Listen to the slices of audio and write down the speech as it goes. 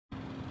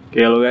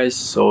Okay, hello guys,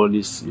 so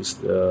this is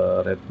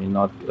the Redmi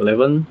Note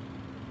 11,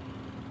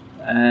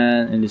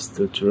 and in this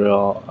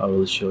tutorial I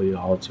will show you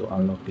how to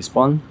unlock this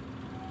phone,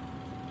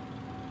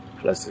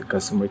 flash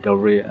custom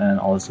recovery, and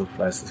also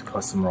flash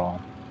custom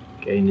ROM.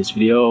 Okay, in this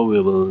video we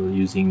will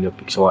using the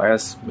Pixel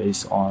OS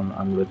based on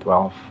Android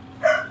 12,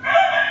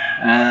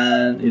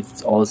 and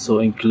it also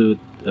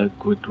include a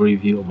quick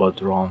review about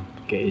the ROM.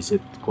 Okay, is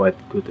it quite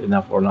good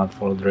enough or not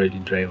for the ready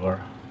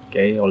driver?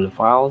 Okay, all the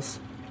files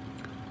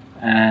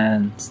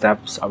and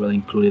steps I will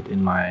include it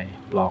in my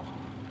blog.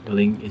 The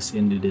link is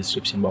in the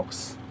description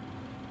box.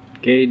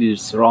 Okay,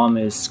 this ROM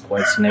is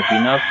quite snappy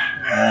enough,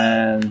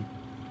 and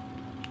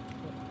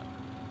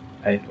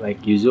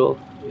like usual,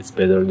 it's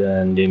better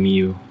than the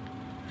MIU.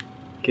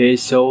 Okay,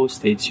 so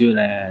stay tuned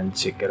and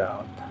check it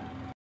out.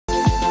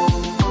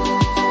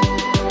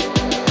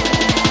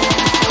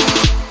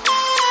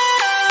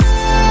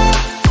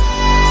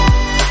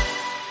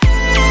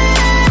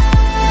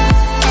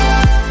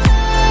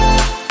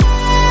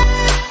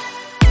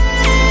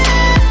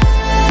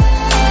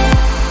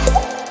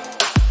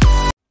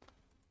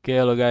 Okay,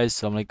 hello guys,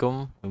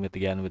 assalamualaikum. We meet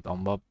again with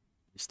Bob.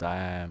 This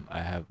time I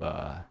have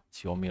a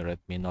Xiaomi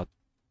Redmi Note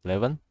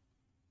 11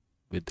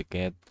 with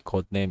the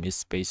code name is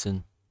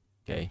spesn.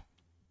 Okay,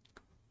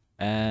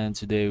 and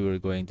today we're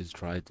going to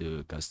try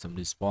to custom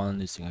this phone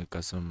using a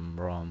custom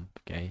ROM.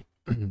 Okay,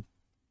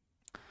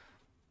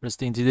 first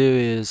thing to do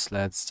is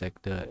let's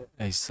check the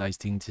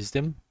existing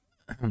system.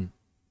 Let's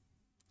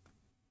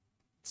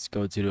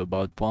go to the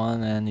about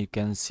phone, and you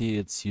can see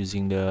it's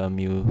using the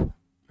MIU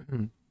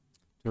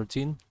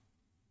 13.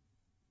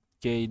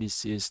 Okay,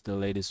 this is the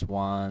latest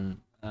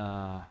one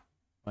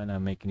when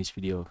I'm making this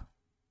video.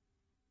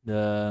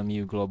 The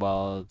MIU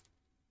Global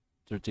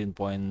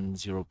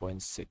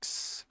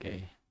 13.0.6.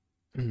 Okay.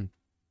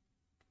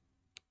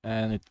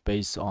 And it's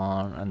based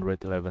on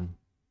Android 11.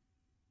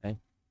 Okay.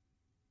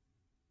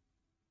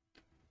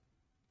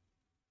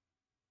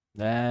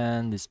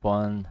 Then this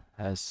phone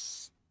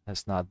has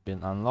not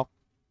been unlocked.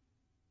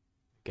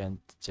 You can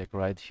check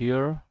right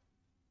here.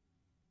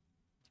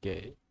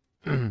 Okay.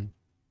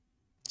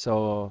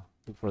 So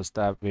the first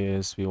step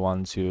is we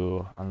want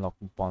to unlock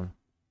the phone.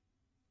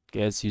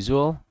 Okay, as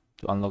usual,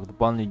 to unlock the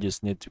phone you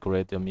just need to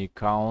create a MIU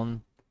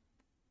account,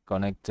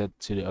 connected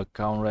to the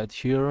account right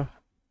here.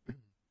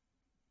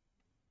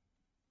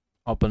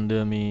 Open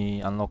the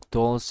MIU unlock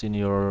tools in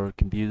your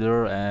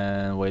computer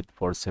and wait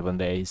for 7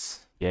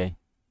 days. Okay,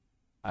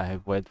 I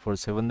have waited for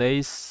 7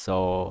 days,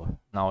 so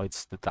now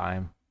it's the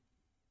time.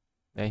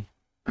 Okay.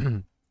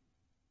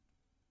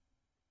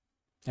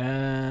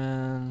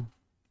 And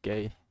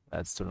okay,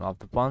 let's turn off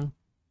the phone.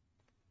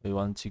 We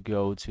want to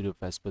go to the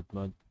Fastboot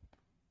mode,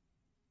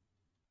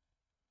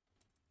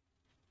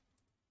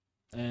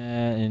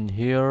 and in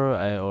here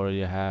I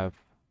already have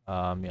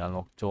MIU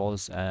unlock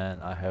tools,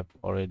 and I have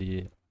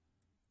already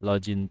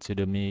logged into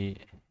the MIU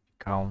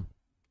account.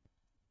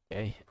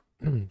 Okay.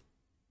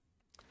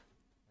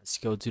 Let's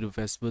go to the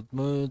Fastboot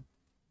mode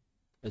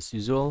as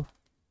usual.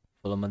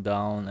 Volume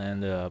down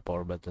and the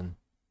power button.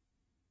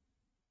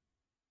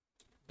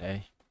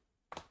 Okay,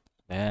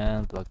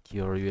 and plug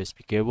your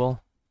USB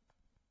cable.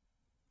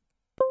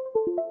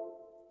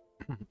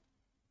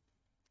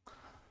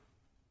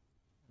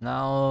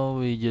 Now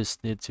we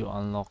just need to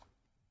unlock,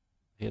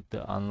 hit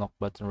the unlock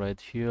button right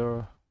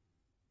here.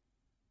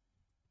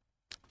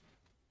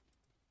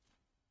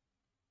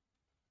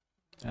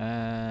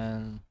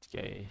 And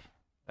okay,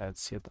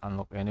 let's hit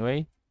unlock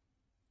anyway.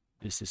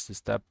 This is the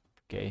step.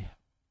 Okay,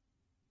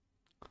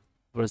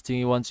 first thing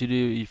you want to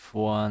do, if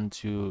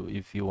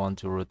you want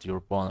to root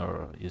your phone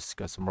or use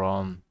custom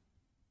ROM,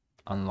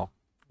 unlock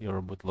your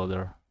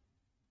bootloader.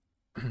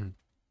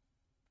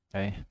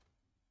 Okay,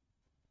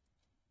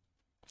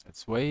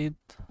 let's wait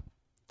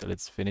till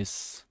it's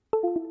finished,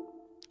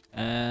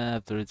 and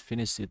after it's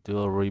finished it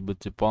will reboot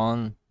the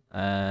phone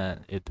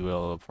and it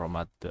will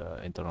format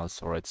the internal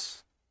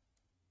storage,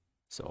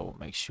 so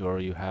make sure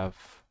you have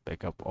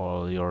backup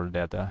all your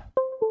data.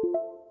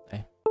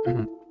 Okay.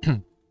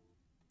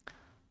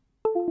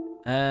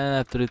 And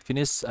after it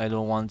finishes, I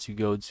don't want to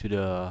go to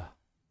the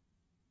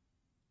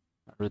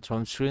root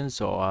home screen,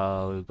 so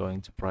I'm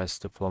going to press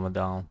the volume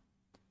down.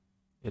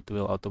 It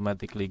will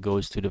automatically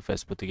goes to the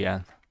Fastboot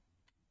again.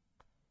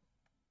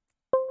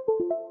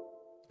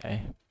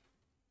 Okay,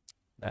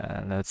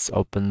 and let's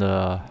open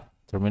the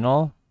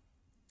terminal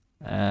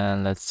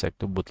and let's check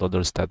the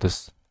bootloader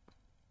status.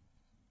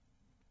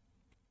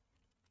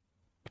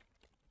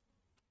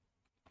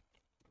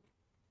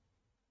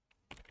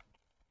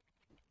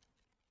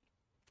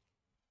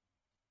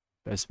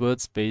 Fastboot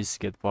space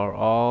get for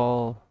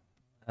all.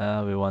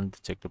 We want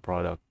to check the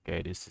product.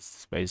 Okay, this is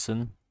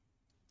spesn,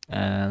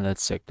 and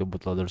let's check the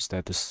bootloader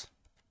status.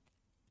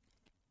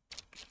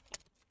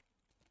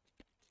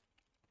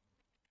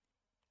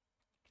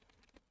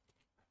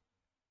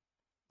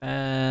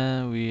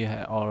 And we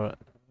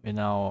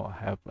now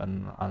have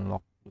an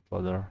unlocked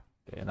bootloader.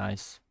 Okay,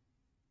 nice.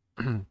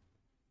 And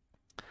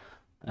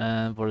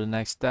for the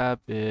next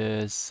step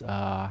is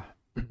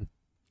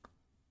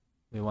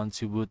we want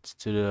to boot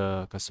to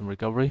the custom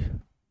recovery.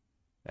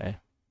 Okay,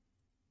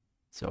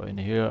 so in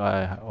here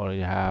I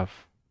already have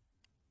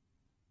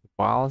the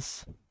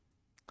files.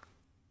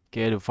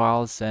 Okay, the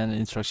files and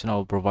instruction I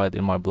will provide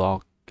in my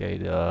blog. Okay,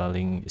 the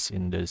link is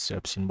in the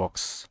description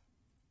box.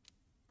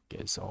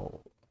 Okay,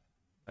 so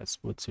let's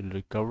put to the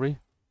recovery.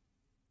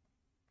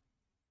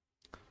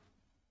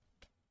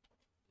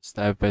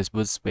 Type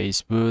Fastboot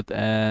space boot,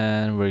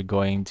 and we're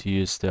going to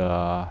use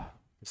the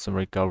some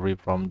recovery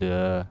from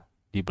the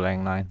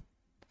dblank 9.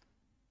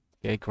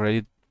 Okay,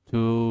 credit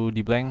to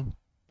dblank.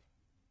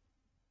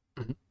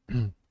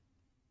 There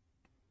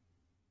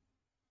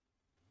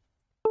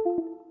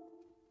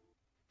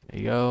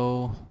you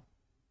go.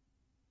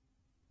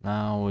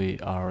 Now we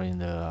are in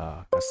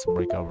the custom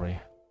recovery.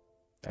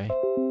 Okay.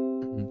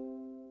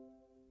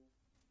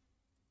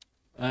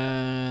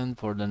 And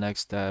for the next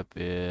step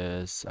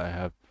is I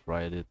have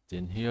write it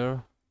in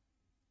here.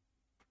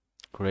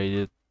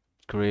 Create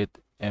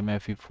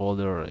MFE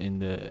folder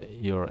in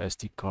your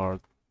SD card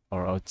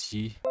or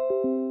OT.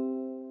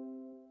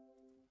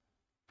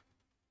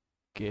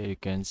 Okay, you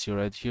can see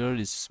right here,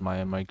 this is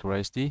my micro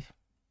SD.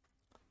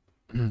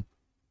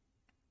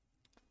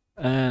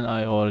 And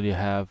I already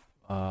have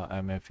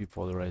MFE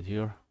folder right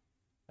here.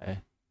 Okay.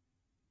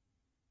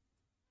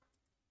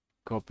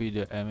 Copy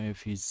the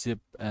MFE zip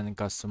and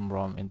custom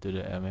ROM into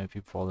the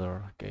MFE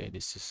folder. Okay,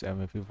 this is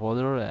MFE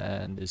folder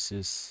and this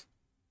is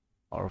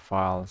our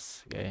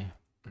files. Okay.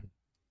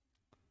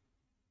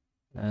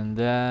 And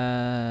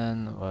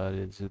then what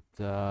is it?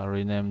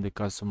 Rename the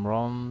custom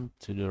ROM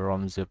to the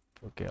ROM zip.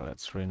 Okay,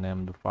 let's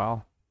rename the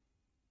file.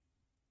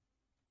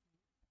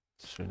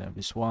 Let's rename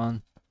this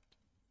one.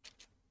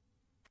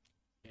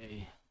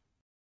 Okay.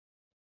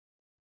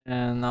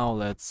 And now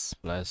let's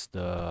flash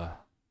the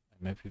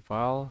MFE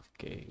file.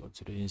 Okay, go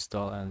to the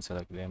install and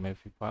select the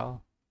MFE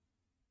file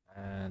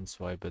and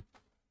swipe it.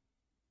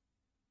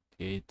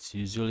 Okay, it's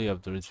usually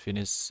after it's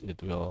finished,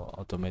 it will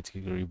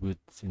automatically reboot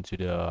into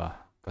the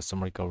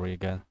custom recovery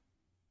again.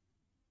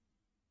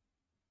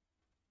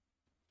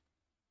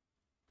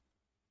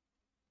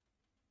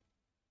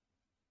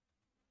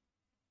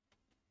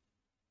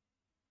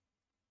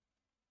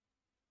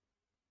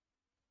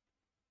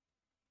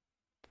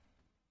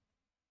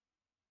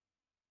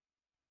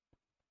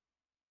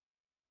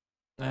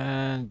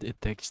 And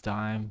it takes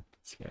time.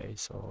 Okay,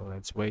 so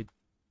let's wait.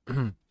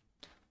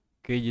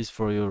 Okay, just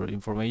for your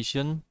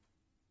information,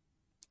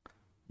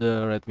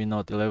 the Redmi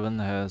Note 11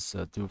 has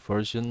two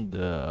versions.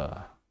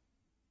 The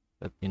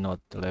Redmi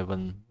Note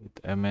 11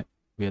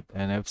 with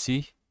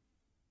NFC.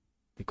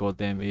 The code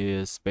name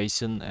is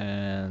spesn,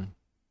 and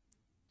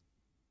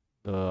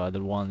the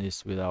other one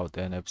is without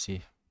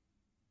NFC.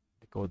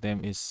 The code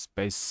name is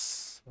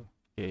space.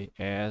 Okay,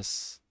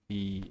 SPAS.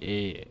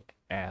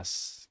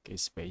 Okay,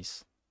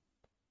 space.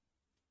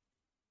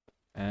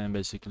 And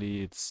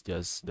basically it's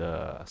just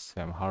the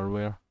same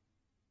hardware.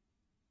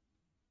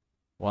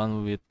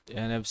 One with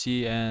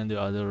NFC and the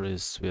other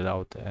is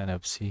without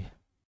NFC.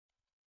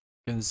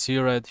 You can see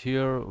right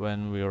here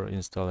when we are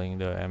installing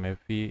the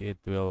MFE, it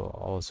will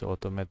also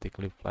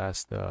automatically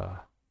flash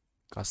the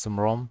custom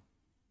ROM.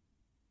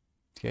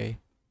 Okay.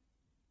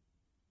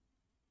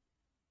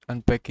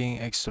 Unpacking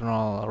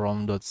external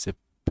rom.zip.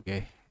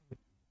 Okay.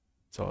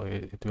 So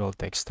it will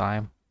take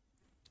time.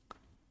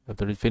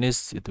 After it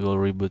finishes, it will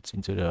reboot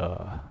into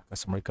the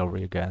custom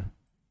recovery again.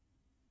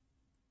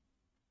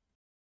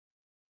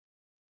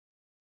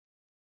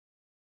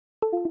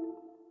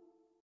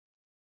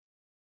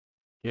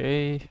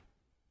 Okay.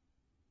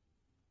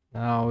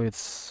 Now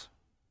it's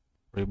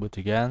reboot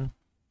again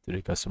to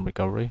the custom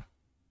recovery.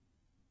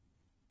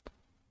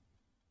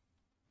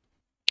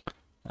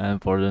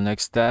 And for the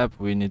next step,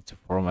 we need to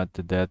format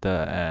the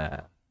data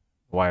and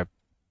wipe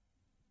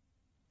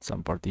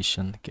some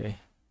partition. Okay.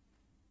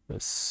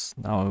 Let's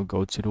now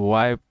go to the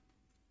wipe,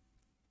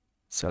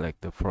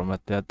 select the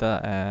format data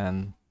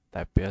and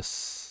type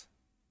yes.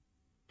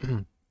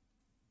 Go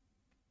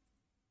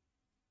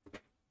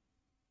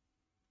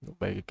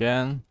back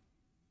again.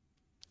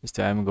 This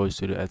time goes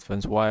to the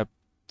advanced wipe,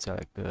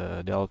 select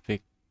the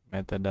delphic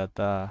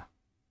metadata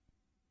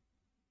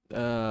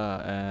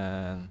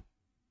and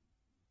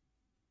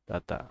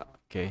data.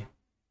 Okay,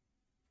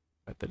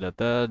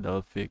 metadata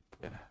delphic.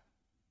 Yeah.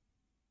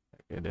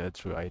 Okay, there are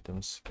 3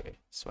 items. Okay,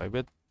 swipe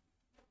it.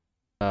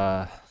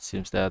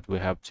 Seems that we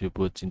have to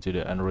put into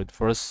the Android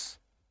first,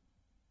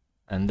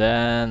 and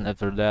then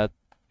after that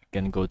we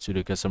can go to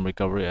the custom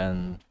recovery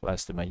and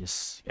flash the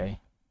images. Okay,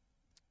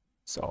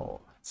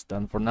 so it's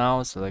done for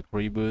now. Select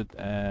reboot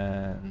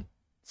and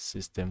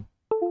system.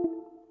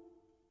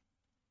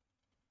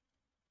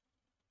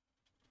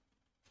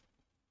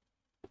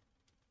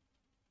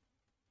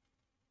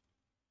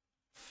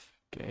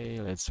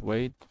 Okay, let's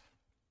wait.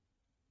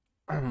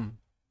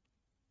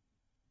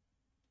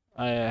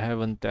 I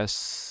haven't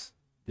tested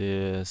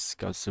this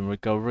custom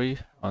recovery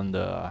on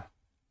the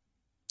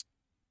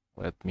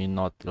Redmi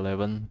Note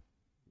 11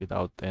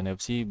 without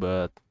NFC,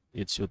 but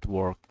it should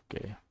work.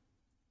 Okay,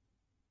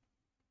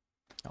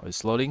 now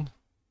it's loading.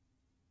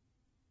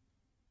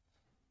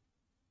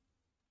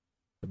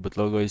 The boot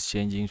logo is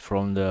changing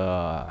from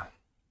the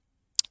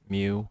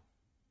mu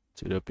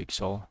to the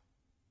pixel.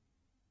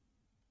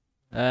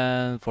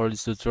 And for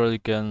this tutorial, you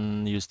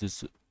can use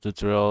this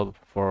tutorial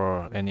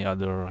for any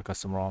other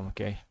custom ROM.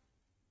 Okay,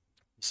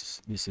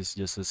 this is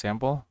just a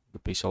sample, the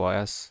Pixel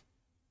OS.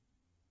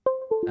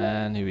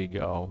 And here we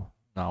go.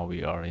 Now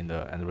we are in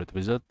the Android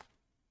wizard.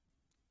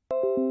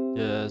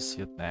 Just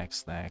hit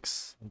next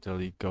until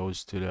it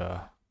goes to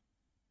the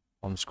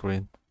home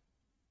screen.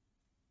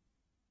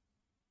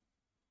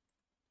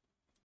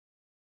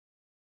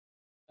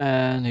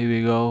 And here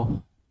we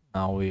go.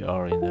 Now we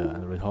are in the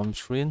Android home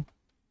screen.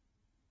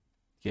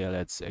 Okay,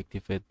 let's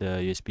activate the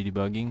USB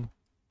debugging.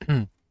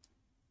 Go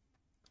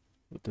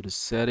to the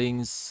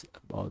settings,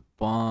 about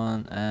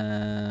font,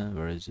 and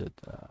where is it?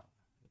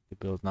 The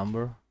build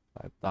number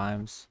 5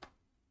 times.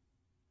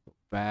 Go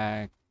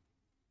back,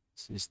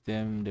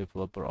 system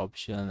developer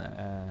option,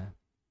 and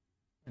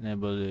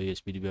enable the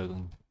USB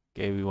debugging.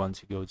 Okay, we want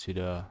to go to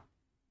the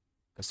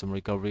custom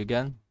recovery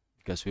again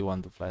because we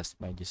want to flash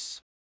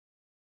images.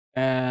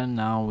 And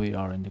now we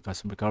are in the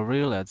custom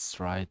recovery. Let's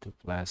try to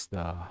flash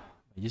the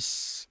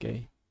images.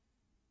 Okay,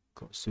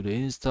 goes to the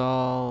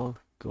install,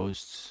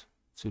 goes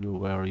to the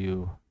where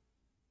you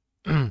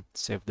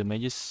save the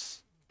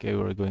images. Okay,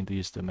 we're going to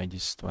use the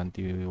images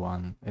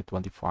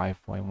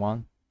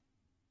 25.1,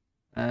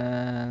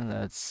 and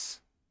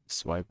let's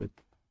swipe it.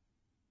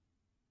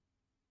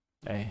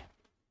 Okay,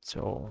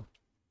 so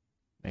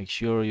make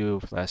sure you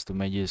flash the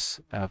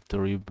images after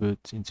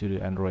reboot into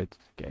the Android.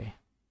 Okay,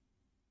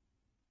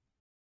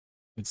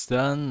 it's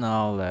done.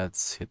 Now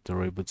let's hit the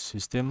reboot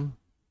system.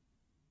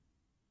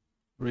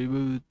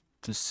 Reboot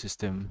the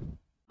system.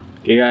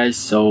 Okay guys,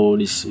 so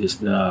this is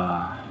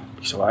the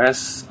Pixel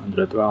OS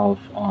Android 12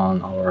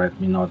 on our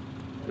Redmi Note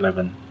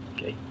 11.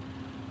 Okay,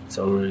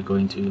 so we're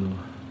going to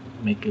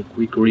make a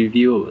quick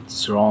review of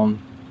its ROM.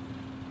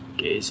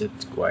 Okay, is it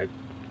quite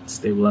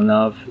stable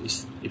enough?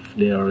 If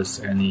there's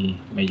any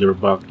major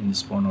bug in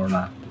this phone or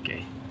not.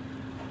 Okay,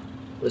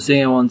 first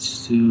thing I want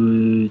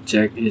to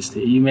check is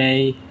the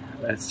IMEI.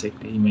 Let's check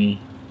the IMEI.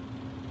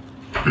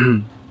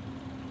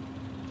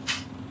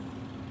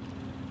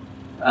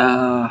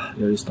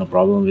 There is no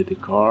problem with the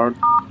card.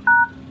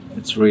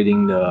 It's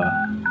reading the...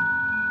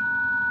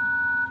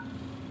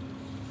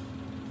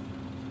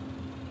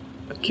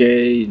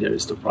 Okay, there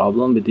is no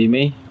problem with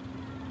IMEI.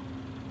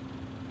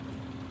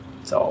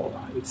 So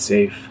it's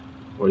safe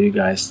for you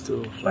guys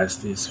to flash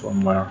this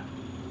firmware,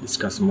 this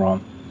custom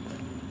ROM.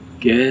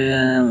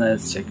 Okay,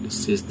 let's check the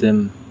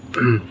system.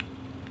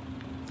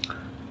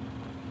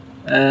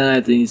 And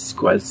I think it's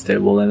quite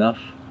stable enough,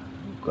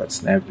 quite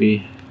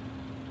snappy.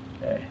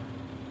 Okay,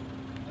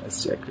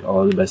 let's check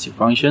all the basic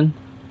function.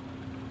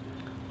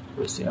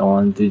 First thing I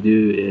want to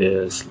do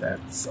is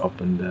let's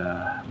open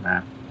the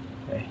map.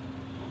 Okay,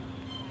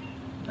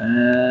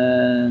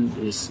 and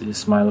this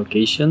is my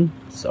location,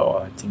 so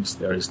I think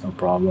there is no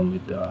problem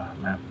with the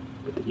map,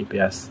 with the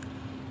GPS.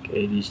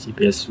 Okay, this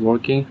GPS is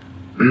working.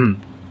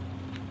 I'm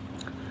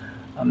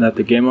not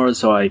a gamer,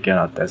 so I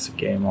cannot test the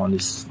game on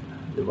this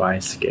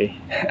device. Okay.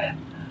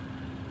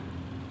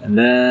 And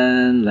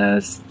then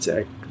let's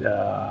check the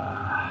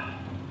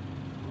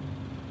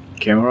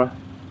camera.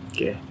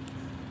 Okay,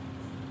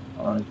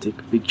 I want to take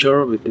a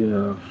picture with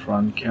the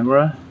front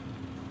camera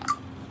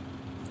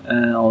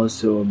and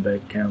also a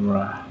back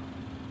camera.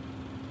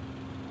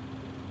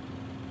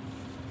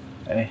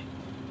 Okay,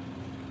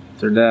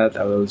 after that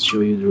I will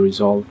show you the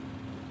result.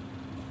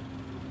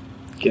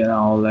 Okay,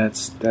 now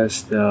let's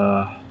test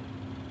the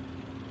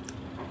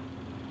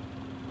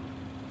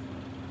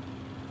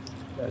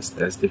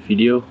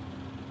video.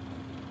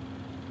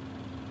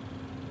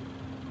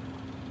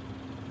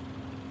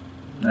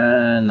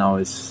 And now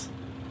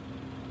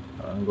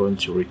I'm going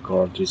to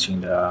record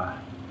using the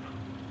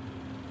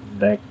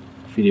back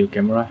video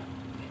camera.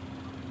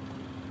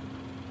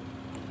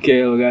 Okay,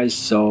 hello guys,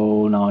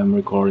 so now I'm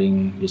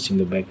recording using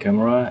the back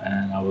camera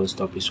and I will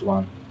stop this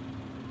one.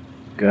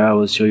 Okay, I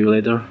will show you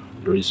later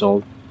the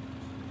result.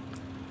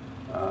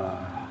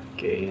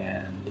 Okay,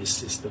 and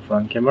this is the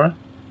front camera.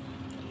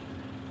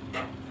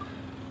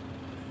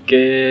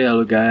 Okay,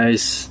 hello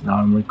guys, now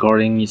I'm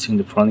recording using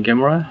the front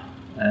camera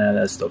and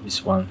let's stop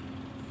this one.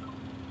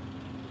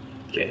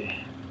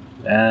 Okay,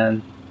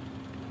 and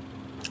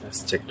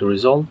let's check the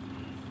result.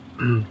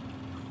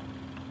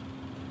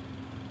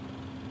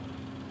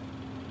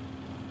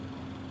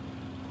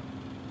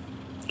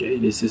 Okay,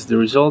 this is the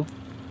result.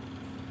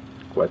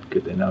 Quite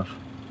good enough.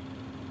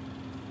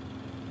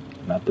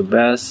 Not the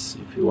best.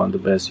 If you want the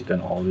best, you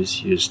can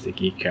always use the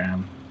key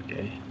cam.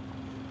 Okay.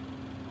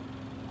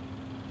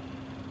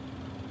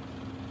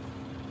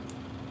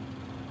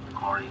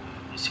 Recording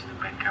using the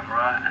back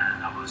camera,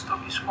 and I will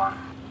stop this one.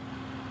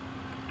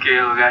 Okay,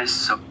 hello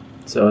guys.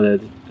 So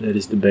that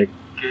is the back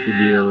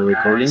video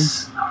recording.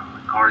 I'm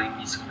recording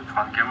using the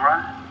front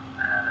camera,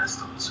 and let's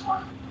stop this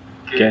one.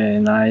 Okay,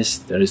 nice.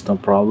 There is no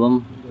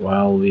problem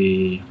while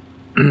we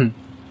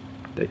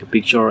take a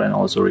picture and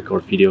also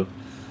record video.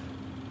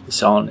 The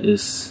sound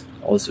is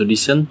also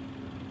decent.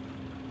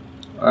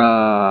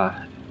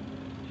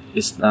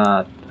 It's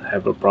not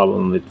have a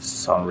problem with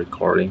sound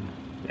recording.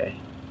 Okay,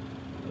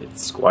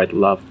 it's quite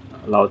loud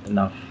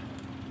enough.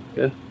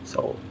 Okay,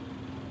 so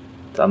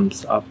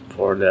thumbs up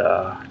for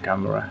the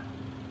camera.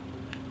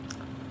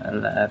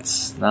 And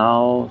let's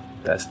now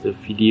test the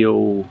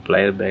video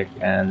playback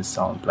and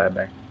sound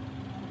playback.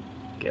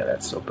 Okay,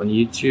 let's open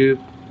YouTube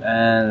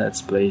and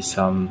let's play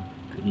some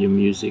video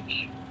music.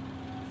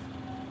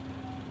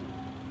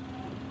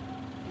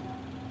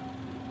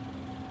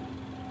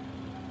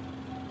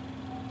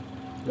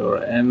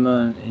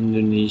 Doraemon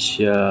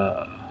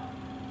Indonesia.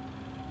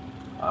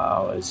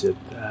 What is it?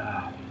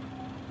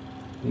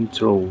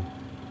 Intro.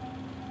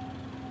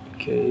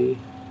 Okay.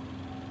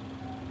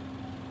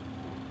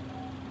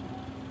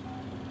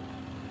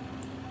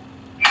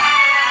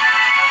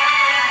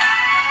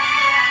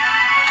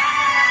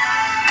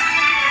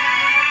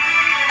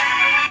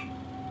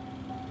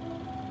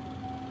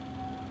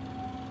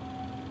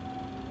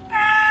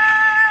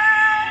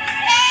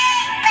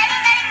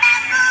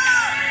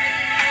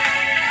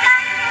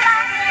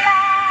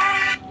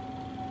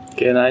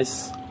 Okay,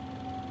 nice.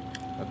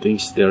 I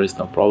think there is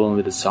no problem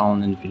with the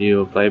sound and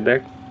video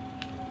playback.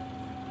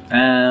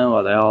 And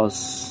what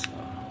else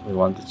we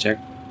want to check?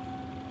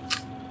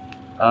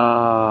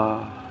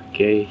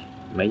 Okay,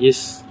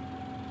 Magisk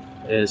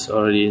is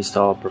already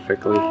installed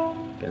perfectly.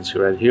 You can see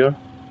right here.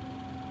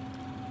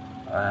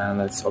 And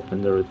let's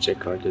open the root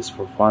checker just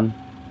for fun.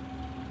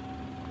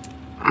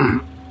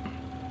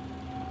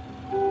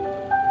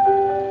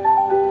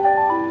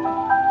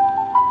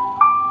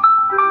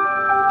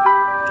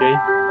 Okay.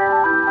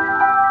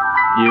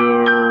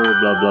 Your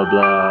blah blah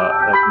blah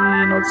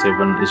Redmi Note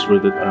 7 is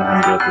rooted on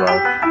Android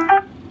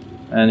 12,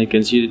 and you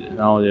can see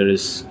now there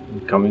is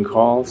incoming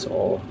calls,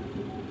 or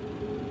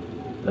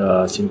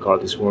the SIM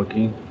card is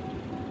working.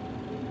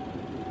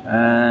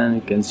 And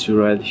you can see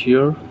right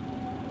here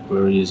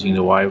we're using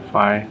the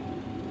Wi-Fi,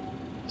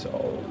 so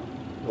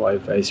the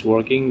Wi-Fi is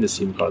working, the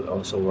SIM card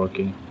also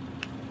working.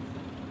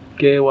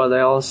 Okay, what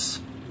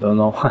else? Don't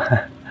know.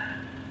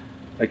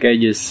 Okay,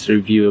 just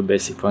review a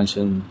basic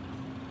function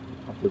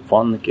of the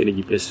phone. Okay, the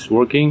GPS is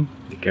working,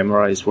 the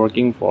camera is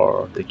working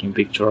for taking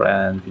picture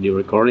and video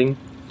recording,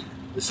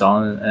 the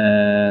sound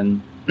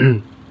and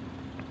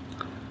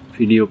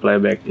video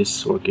playback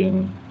is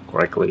working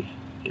correctly.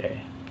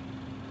 Okay,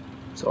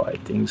 so I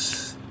think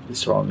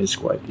this ROM is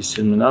quite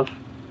decent enough.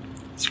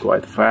 It's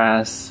quite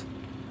fast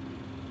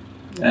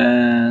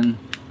and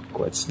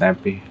quite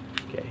snappy.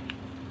 Okay,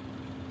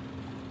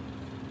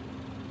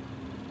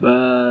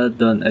 but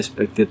don't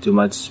expect it too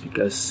much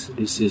because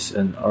this is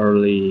an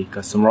early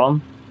custom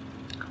ROM.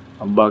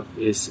 A bug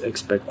is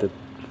expected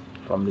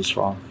from this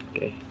ROM.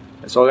 Okay,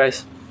 that's all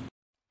guys,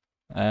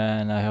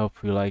 and I hope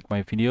you like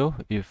my video.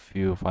 If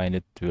you find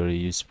it very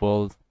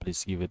useful,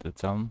 please give it a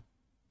thumb.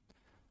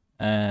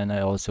 And I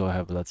also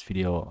have lots of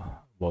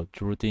video about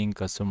routing,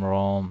 custom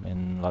ROM,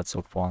 and lots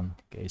of fun.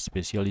 Okay,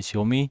 especially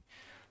Xiaomi,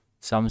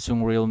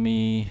 Samsung,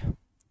 Realme,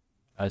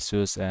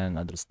 Asus, and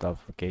other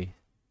stuff. Okay,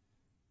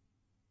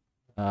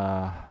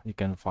 you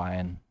can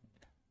find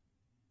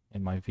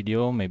in my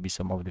video. Maybe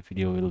some of the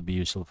video will be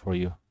useful for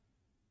you.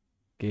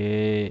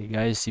 Okay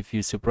guys, if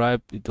you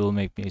subscribe, it will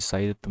make me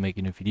excited to make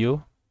a new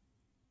video.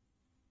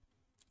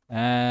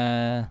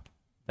 And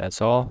that's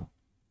all.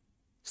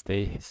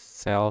 Stay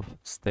safe,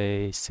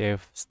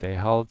 stay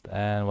healthy,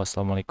 and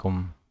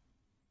wassalamualaikum.